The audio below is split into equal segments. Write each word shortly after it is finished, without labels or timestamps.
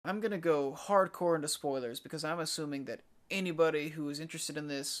I'm gonna go hardcore into spoilers because I'm assuming that anybody who is interested in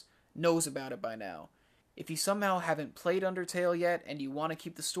this knows about it by now. If you somehow haven't played Undertale yet and you want to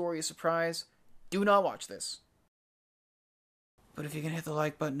keep the story a surprise, do not watch this. But if you can hit the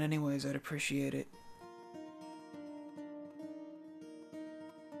like button anyways, I'd appreciate it.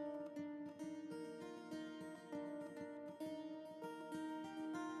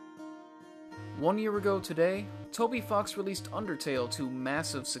 One year ago today, Toby Fox released Undertale to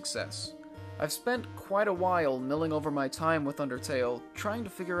massive success. I've spent quite a while milling over my time with Undertale, trying to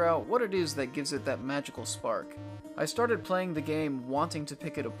figure out what it is that gives it that magical spark. I started playing the game wanting to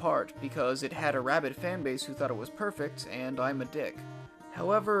pick it apart because it had a rabid fanbase who thought it was perfect, and I'm a dick.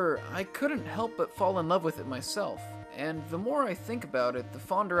 However, I couldn't help but fall in love with it myself, and the more I think about it, the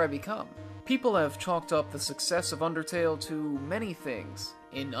fonder I become. People have chalked up the success of Undertale to many things.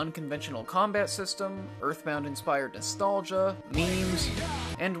 An unconventional combat system, Earthbound-inspired nostalgia, memes,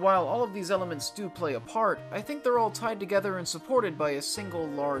 and while all of these elements do play a part, I think they're all tied together and supported by a single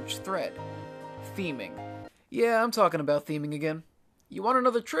large thread. Theming. Yeah, I'm talking about theming again. You want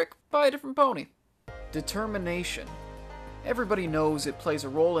another trick? Buy a different pony. Determination. Everybody knows it plays a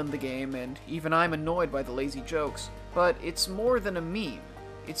role in the game, and even I'm annoyed by the lazy jokes, but it's more than a meme.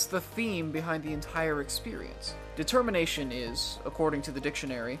 It's the theme behind the entire experience. Determination is, according to the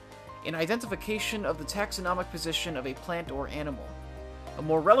dictionary, an identification of the taxonomic position of a plant or animal. A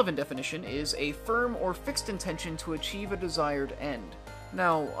more relevant definition is a firm or fixed intention to achieve a desired end.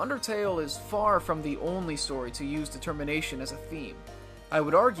 Now, Undertale is far from the only story to use determination as a theme. I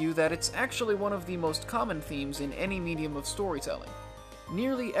would argue that it's actually one of the most common themes in any medium of storytelling.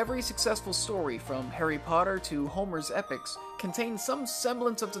 Nearly every successful story, from Harry Potter to Homer's epics, contains some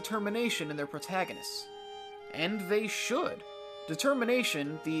semblance of determination in their protagonists. And they should.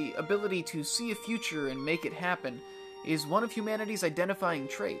 Determination, the ability to see a future and make it happen, is one of humanity's identifying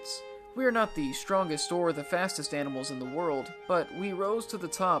traits. We are not the strongest or the fastest animals in the world, but we rose to the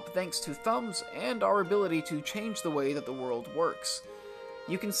top thanks to thumbs and our ability to change the way that the world works.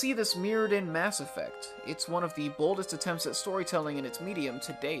 You can see this mirrored in Mass Effect. It's one of the boldest attempts at storytelling in its medium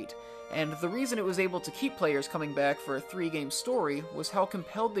to date, and the reason it was able to keep players coming back for a 3-game story was how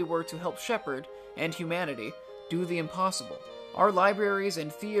compelled they were to help Shepard, and humanity, do the impossible. Our libraries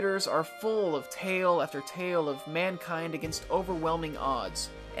and theaters are full of tale after tale of mankind against overwhelming odds,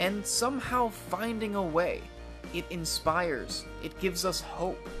 and somehow finding a way. It inspires. It gives us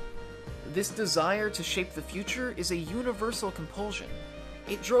hope. This desire to shape the future is a universal compulsion.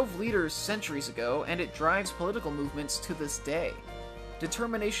 It drove leaders centuries ago, and it drives political movements to this day.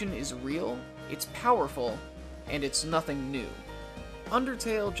 Determination is real, it's powerful, and it's nothing new.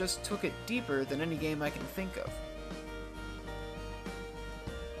 Undertale just took it deeper than any game I can think of.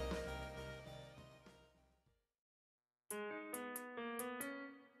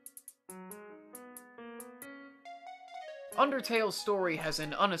 Undertale's story has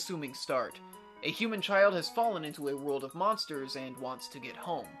an unassuming start. A human child has fallen into a world of monsters and wants to get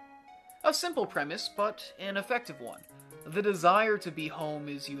home. A simple premise, but an effective one. The desire to be home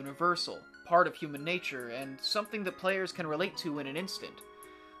is universal, part of human nature, and something that players can relate to in an instant.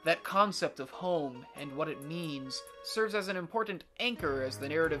 That concept of home and what it means serves as an important anchor as the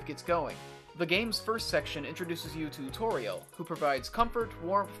narrative gets going. The game's first section introduces you to Toriel, who provides comfort,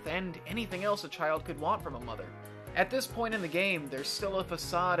 warmth, and anything else a child could want from a mother. At this point in the game, there's still a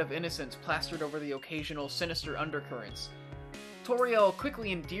facade of innocence plastered over the occasional sinister undercurrents. Toriel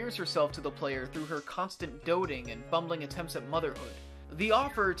quickly endears herself to the player through her constant doting and bumbling attempts at motherhood. The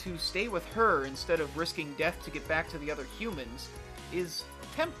offer to stay with her instead of risking death to get back to the other humans is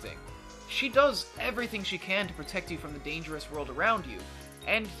tempting. She does everything she can to protect you from the dangerous world around you,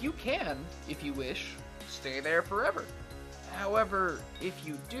 and you can, if you wish, stay there forever. However, if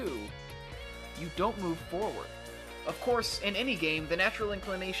you do, you don't move forward. Of course, in any game, the natural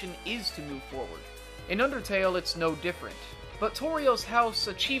inclination is to move forward. In Undertale, it's no different. But Toriel's house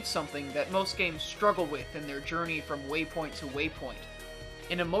achieves something that most games struggle with in their journey from waypoint to waypoint.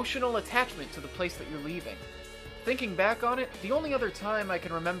 An emotional attachment to the place that you're leaving. Thinking back on it, the only other time I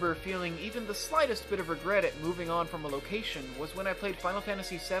can remember feeling even the slightest bit of regret at moving on from a location was when I played Final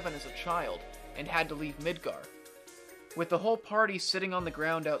Fantasy VII as a child, and had to leave Midgar. With the whole party sitting on the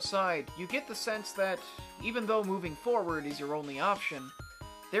ground outside, you get the sense that, even though moving forward is your only option,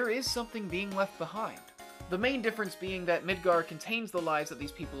 there is something being left behind. The main difference being that Midgar contains the lives that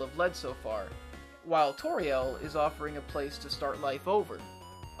these people have led so far, while Toriel is offering a place to start life over.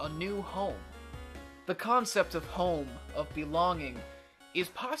 A new home. The concept of home, of belonging, is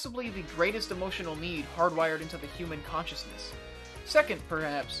possibly the greatest emotional need hardwired into the human consciousness. Second,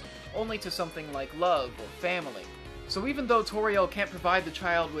 perhaps, only to something like love or family. So even though Toriel can't provide the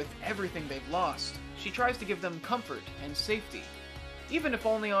child with everything they've lost, she tries to give them comfort and safety. Even if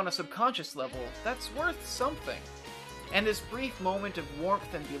only on a subconscious level, that's worth something. And this brief moment of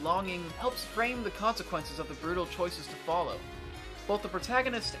warmth and belonging helps frame the consequences of the brutal choices to follow. Both the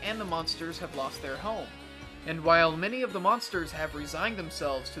protagonist and the monsters have lost their home. And while many of the monsters have resigned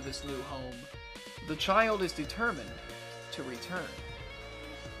themselves to this new home, the child is determined to return.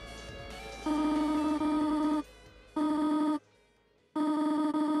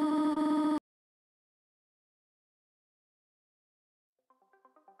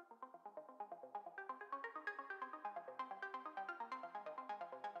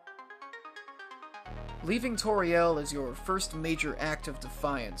 Leaving Toriel is your first major act of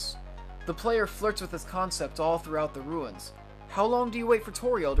defiance. The player flirts with this concept all throughout the ruins. How long do you wait for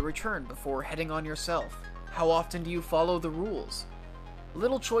Toriel to return before heading on yourself? How often do you follow the rules?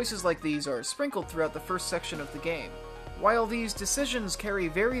 Little choices like these are sprinkled throughout the first section of the game. While these decisions carry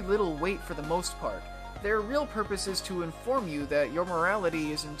very little weight for the most part, their real purpose is to inform you that your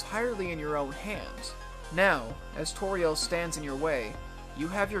morality is entirely in your own hands. Now, as Toriel stands in your way, you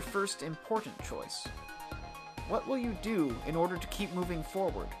have your first important choice. What will you do in order to keep moving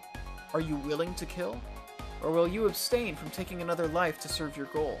forward? Are you willing to kill? Or will you abstain from taking another life to serve your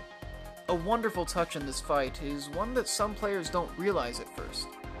goal? A wonderful touch in this fight is one that some players don't realize at first.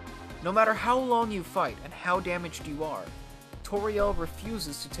 No matter how long you fight and how damaged you are, Toriel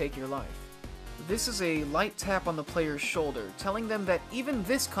refuses to take your life. This is a light tap on the player's shoulder, telling them that even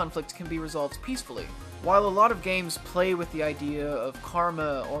this conflict can be resolved peacefully. While a lot of games play with the idea of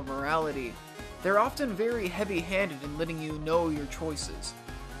karma or morality, they're often very heavy-handed in letting you know your choices.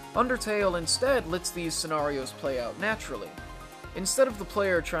 Undertale instead lets these scenarios play out naturally. Instead of the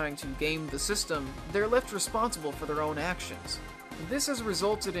player trying to game the system, they're left responsible for their own actions. This has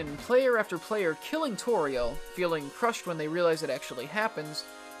resulted in player after player killing Toriel, feeling crushed when they realize it actually happens,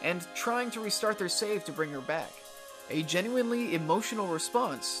 and trying to restart their save to bring her back. A genuinely emotional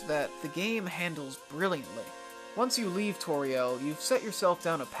response that the game handles brilliantly. Once you leave Toriel, you've set yourself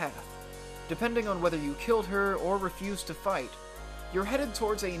down a path. Depending on whether you killed her or refused to fight, you're headed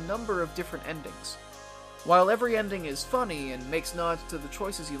towards a number of different endings. While every ending is funny and makes nods to the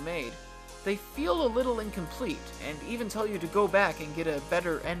choices you made, they feel a little incomplete and even tell you to go back and get a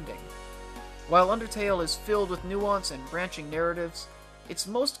better ending. While Undertale is filled with nuance and branching narratives, its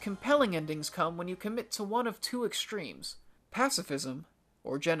most compelling endings come when you commit to one of two extremes: pacifism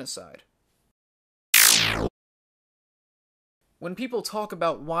or genocide. When people talk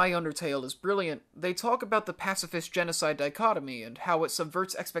about why Undertale is brilliant, they talk about the pacifist-genocide dichotomy and how it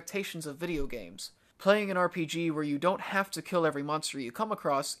subverts expectations of video games. Playing an RPG where you don't have to kill every monster you come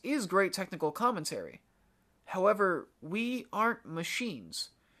across is great technical commentary. However, we aren't machines.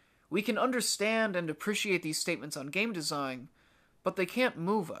 We can understand and appreciate these statements on game design, but they can't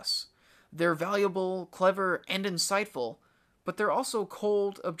move us. They're valuable, clever, and insightful, but they're also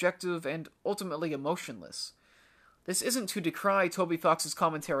cold, objective, and ultimately emotionless. This isn't to decry Toby Fox's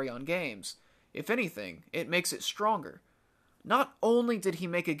commentary on games. If anything, it makes it stronger. Not only did he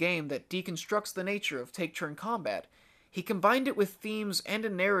make a game that deconstructs the nature of take-turn combat, he combined it with themes and a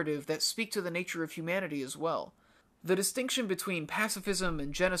narrative that speak to the nature of humanity as well. The distinction between pacifism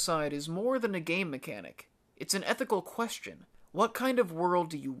and genocide is more than a game mechanic. It's an ethical question. What kind of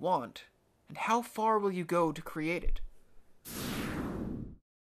world do you want, and how far will you go to create it?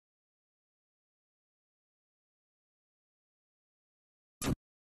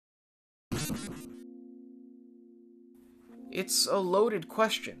 It's a loaded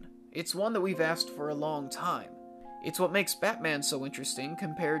question. It's one that we've asked for a long time. It's what makes Batman so interesting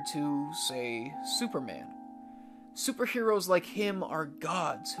compared to, say, Superman. Superheroes like him are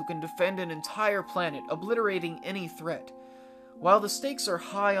gods who can defend an entire planet, obliterating any threat. While the stakes are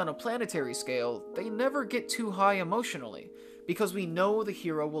high on a planetary scale, they never get too high emotionally, because we know the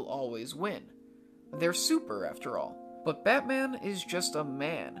hero will always win. They're super, after all. But Batman is just a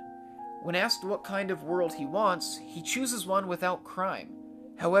man. When asked what kind of world he wants, he chooses one without crime.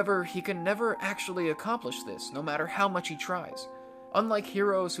 However, he can never actually accomplish this, no matter how much he tries. Unlike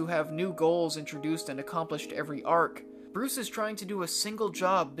heroes who have new goals introduced and accomplished every arc, Bruce is trying to do a single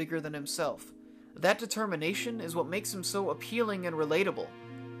job bigger than himself. That determination is what makes him so appealing and relatable,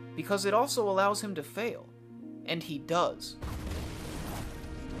 because it also allows him to fail. And he does.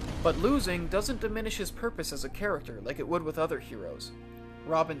 But losing doesn't diminish his purpose as a character like it would with other heroes.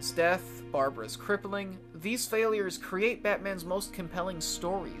 Robin's death, Barbara's crippling, these failures create Batman's most compelling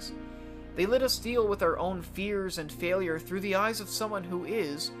stories. They let us deal with our own fears and failure through the eyes of someone who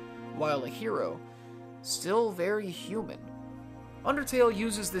is, while a hero, still very human. Undertale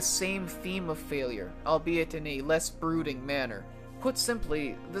uses this same theme of failure, albeit in a less brooding manner. Put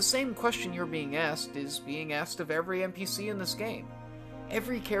simply, the same question you're being asked is being asked of every NPC in this game.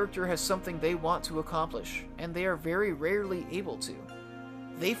 Every character has something they want to accomplish, and they are very rarely able to.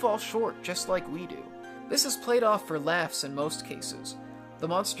 They fall short just like we do. This is played off for laughs in most cases. The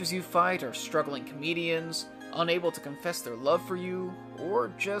monsters you fight are struggling comedians, unable to confess their love for you,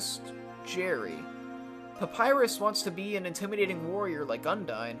 or just Jerry. Papyrus wants to be an intimidating warrior like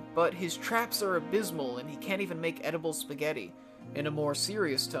Undyne, but his traps are abysmal and he can't even make edible spaghetti. In a more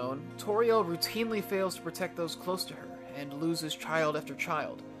serious tone, Toriel routinely fails to protect those close to her, and loses child after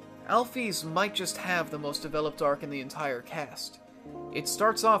child. Alphys might just have the most developed arc in the entire cast. It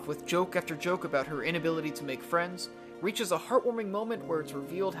starts off with joke after joke about her inability to make friends, reaches a heartwarming moment where it's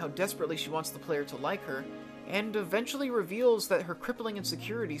revealed how desperately she wants the player to like her, and eventually reveals that her crippling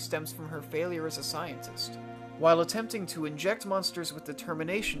insecurity stems from her failure as a scientist. While attempting to inject monsters with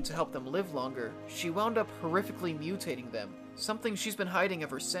determination to help them live longer, she wound up horrifically mutating them, something she's been hiding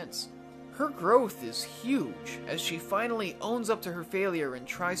ever since. Her growth is huge, as she finally owns up to her failure and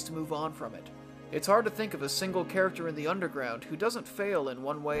tries to move on from it. It's hard to think of a single character in the Underground who doesn't fail in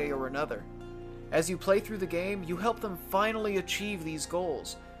one way or another. As you play through the game, you help them finally achieve these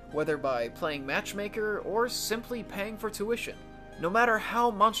goals, whether by playing matchmaker or simply paying for tuition. No matter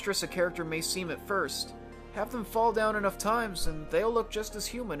how monstrous a character may seem at first, have them fall down enough times and they'll look just as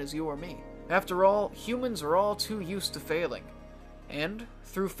human as you or me. After all, humans are all too used to failing. And,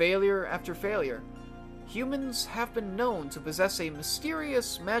 through failure after failure, humans have been known to possess a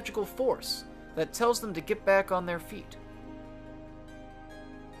mysterious, magical force that tells them to get back on their feet.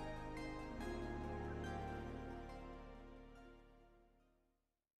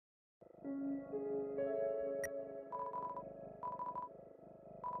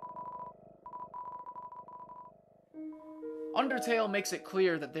 Undertale makes it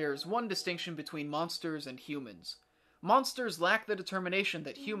clear that there's one distinction between monsters and humans. Monsters lack the determination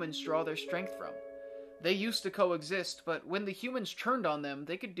that humans draw their strength from. They used to coexist, but when the humans turned on them,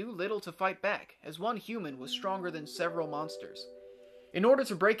 they could do little to fight back, as one human was stronger than several monsters. In order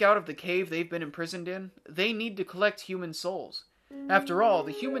to break out of the cave they've been imprisoned in, they need to collect human souls. After all,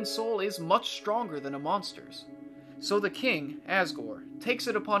 the human soul is much stronger than a monster's. So the king, Asgore, takes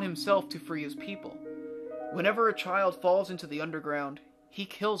it upon himself to free his people. Whenever a child falls into the underground, he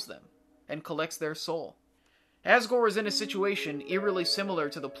kills them, and collects their soul. Asgore is in a situation eerily similar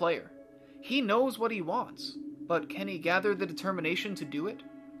to the player. He knows what he wants, but can he gather the determination to do it?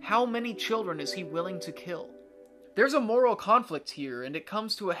 How many children is he willing to kill? There's a moral conflict here, and it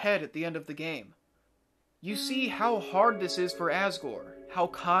comes to a head at the end of the game. You see how hard this is for Asgore, how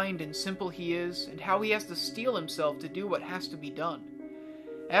kind and simple he is, and how he has to steel himself to do what has to be done.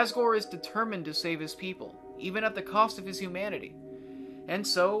 Asgore is determined to save his people, even at the cost of his humanity. And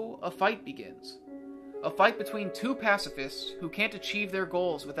so, a fight begins. A fight between two pacifists who can't achieve their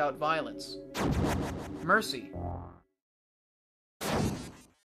goals without violence. Mercy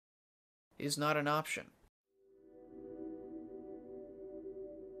is not an option.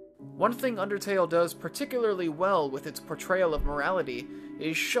 One thing Undertale does particularly well with its portrayal of morality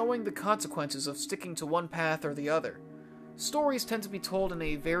is showing the consequences of sticking to one path or the other. Stories tend to be told in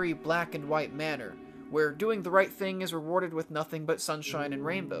a very black and white manner, where doing the right thing is rewarded with nothing but sunshine and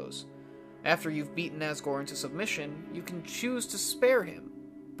rainbows. After you've beaten Asgore into submission, you can choose to spare him.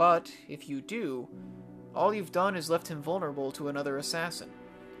 But, if you do, all you've done is left him vulnerable to another assassin.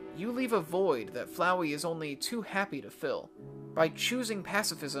 You leave a void that Flowey is only too happy to fill. By choosing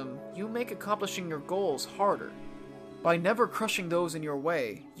pacifism, you make accomplishing your goals harder. By never crushing those in your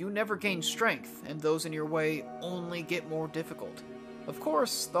way, you never gain strength, and those in your way only get more difficult. Of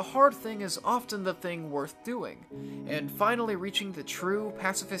course, the hard thing is often the thing worth doing, and finally reaching the true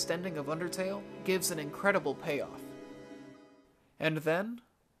pacifist ending of Undertale gives an incredible payoff. And then,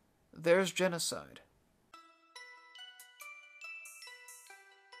 there's Genocide.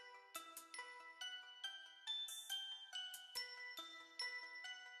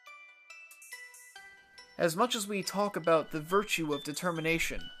 As much as we talk about the virtue of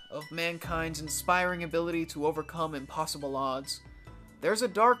determination, of mankind's inspiring ability to overcome impossible odds, there's a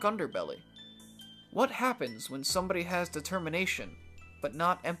dark underbelly. What happens when somebody has determination, but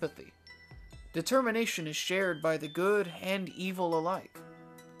not empathy? Determination is shared by the good and evil alike.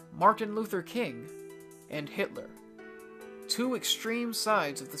 Martin Luther King and Hitler. Two extreme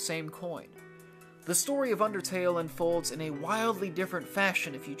sides of the same coin. The story of Undertale unfolds in a wildly different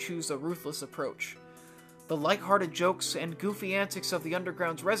fashion if you choose a ruthless approach. The lighthearted jokes and goofy antics of the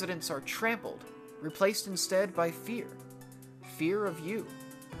Underground's residents are trampled, replaced instead by fear. Fear of you.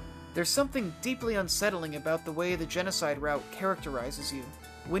 There's something deeply unsettling about the way the Genocide route characterizes you.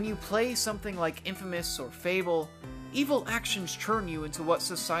 When you play something like Infamous or Fable, evil actions turn you into what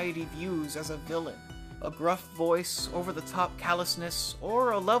society views as a villain. A gruff voice, over-the-top callousness,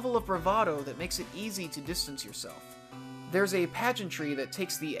 or a level of bravado that makes it easy to distance yourself. There's a pageantry that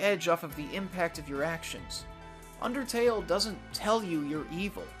takes the edge off of the impact of your actions. Undertale doesn't tell you you're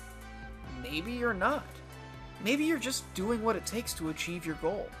evil. Maybe you're not. Maybe you're just doing what it takes to achieve your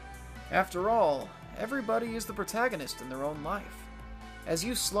goal. After all, everybody is the protagonist in their own life. As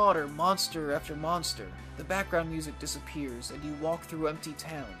you slaughter monster after monster, the background music disappears and you walk through empty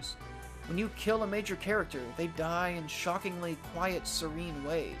towns. When you kill a major character, they die in shockingly quiet, serene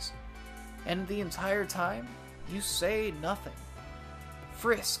ways. And the entire time, you say nothing.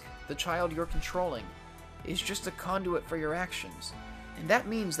 Frisk, the child you're controlling, is just a conduit for your actions, and that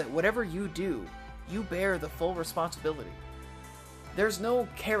means that whatever you do, you bear the full responsibility. There's no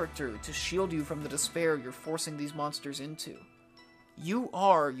character to shield you from the despair you're forcing these monsters into. You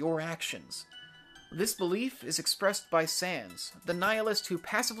are your actions. This belief is expressed by Sans, the nihilist who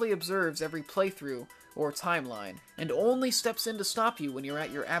passively observes every playthrough or timeline, and only steps in to stop you when you're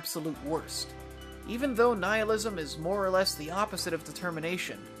at your absolute worst. Even though nihilism is more or less the opposite of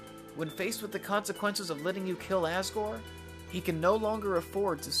determination, when faced with the consequences of letting you kill Asgore, he can no longer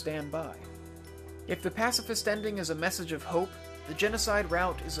afford to stand by. If the pacifist ending is a message of hope, the Genocide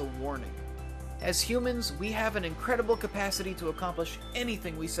route is a warning. As humans, we have an incredible capacity to accomplish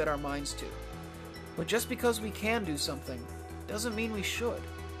anything we set our minds to. But just because we can do something, doesn't mean we should.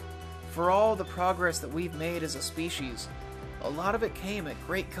 For all the progress that we've made as a species, a lot of it came at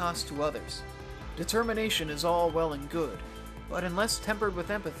great cost to others. Determination is all well and good, but unless tempered with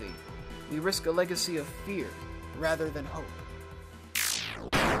empathy, we risk a legacy of fear rather than hope.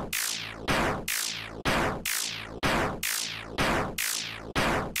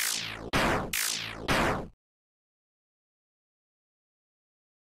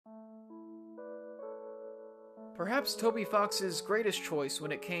 Perhaps Toby Fox's greatest choice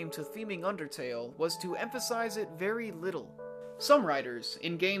when it came to theming Undertale was to emphasize it very little. Some writers,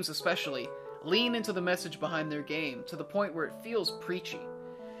 in games especially, lean into the message behind their game to the point where it feels preachy.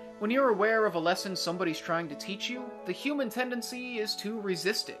 When you're aware of a lesson somebody's trying to teach you, the human tendency is to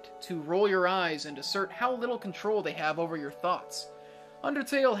resist it, to roll your eyes and assert how little control they have over your thoughts.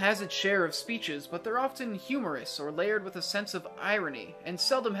 Undertale has its share of speeches, but they're often humorous or layered with a sense of irony, and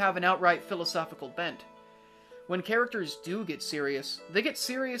seldom have an outright philosophical bent. When characters do get serious, they get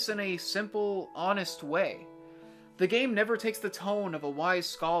serious in a simple, honest way. The game never takes the tone of a wise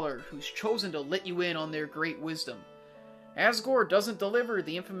scholar who's chosen to let you in on their great wisdom. Asgore doesn't deliver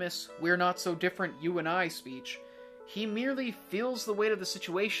the infamous "we're not so different, you and I" speech. He merely feels the weight of the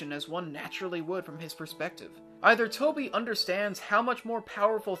situation as one naturally would from his perspective. Either Toby understands how much more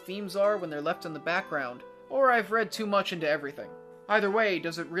powerful themes are when they're left in the background, or I've read too much into everything. Either way,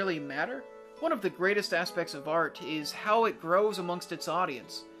 does it really matter? One of the greatest aspects of art is how it grows amongst its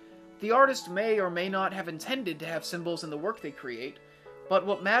audience. The artist may or may not have intended to have symbols in the work they create, but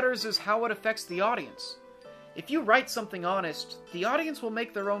what matters is how it affects the audience. If you write something honest, the audience will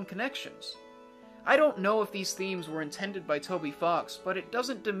make their own connections. I don't know if these themes were intended by Toby Fox, but it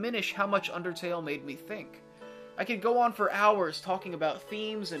doesn't diminish how much Undertale made me think. I could go on for hours talking about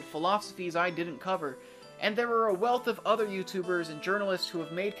themes and philosophies I didn't cover, and there are a wealth of other YouTubers and journalists who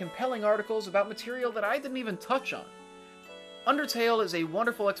have made compelling articles about material that I didn't even touch on. Undertale is a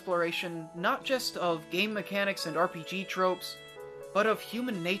wonderful exploration not just of game mechanics and RPG tropes, but of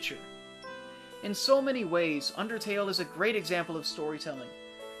human nature. In so many ways, Undertale is a great example of storytelling,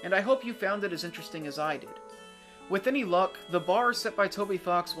 and I hope you found it as interesting as I did. With any luck, the bar set by Toby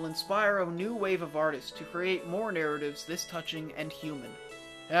Fox will inspire a new wave of artists to create more narratives this touching and human.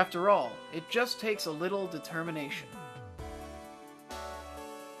 After all, it just takes a little determination.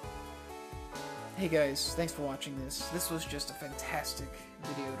 Hey guys, thanks for watching this. This was just a fantastic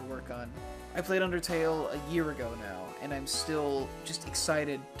video to work on. I played Undertale a year ago now, and I'm still just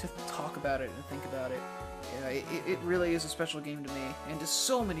excited to talk about it and think about it. It really is a special game to me, and to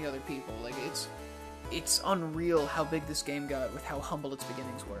so many other people. Like, it's unreal how big this game got with how humble its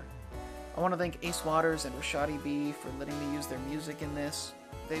beginnings were. I want to thank Ace Waters and Rashadi B for letting me use their music in this.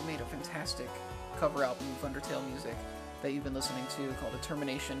 They made a fantastic cover album of Undertale music that you've been listening to called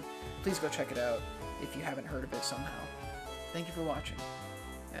Determination. Please go check it out if you haven't heard of it somehow. Thank you for watching,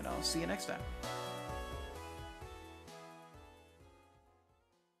 and I'll see you next time.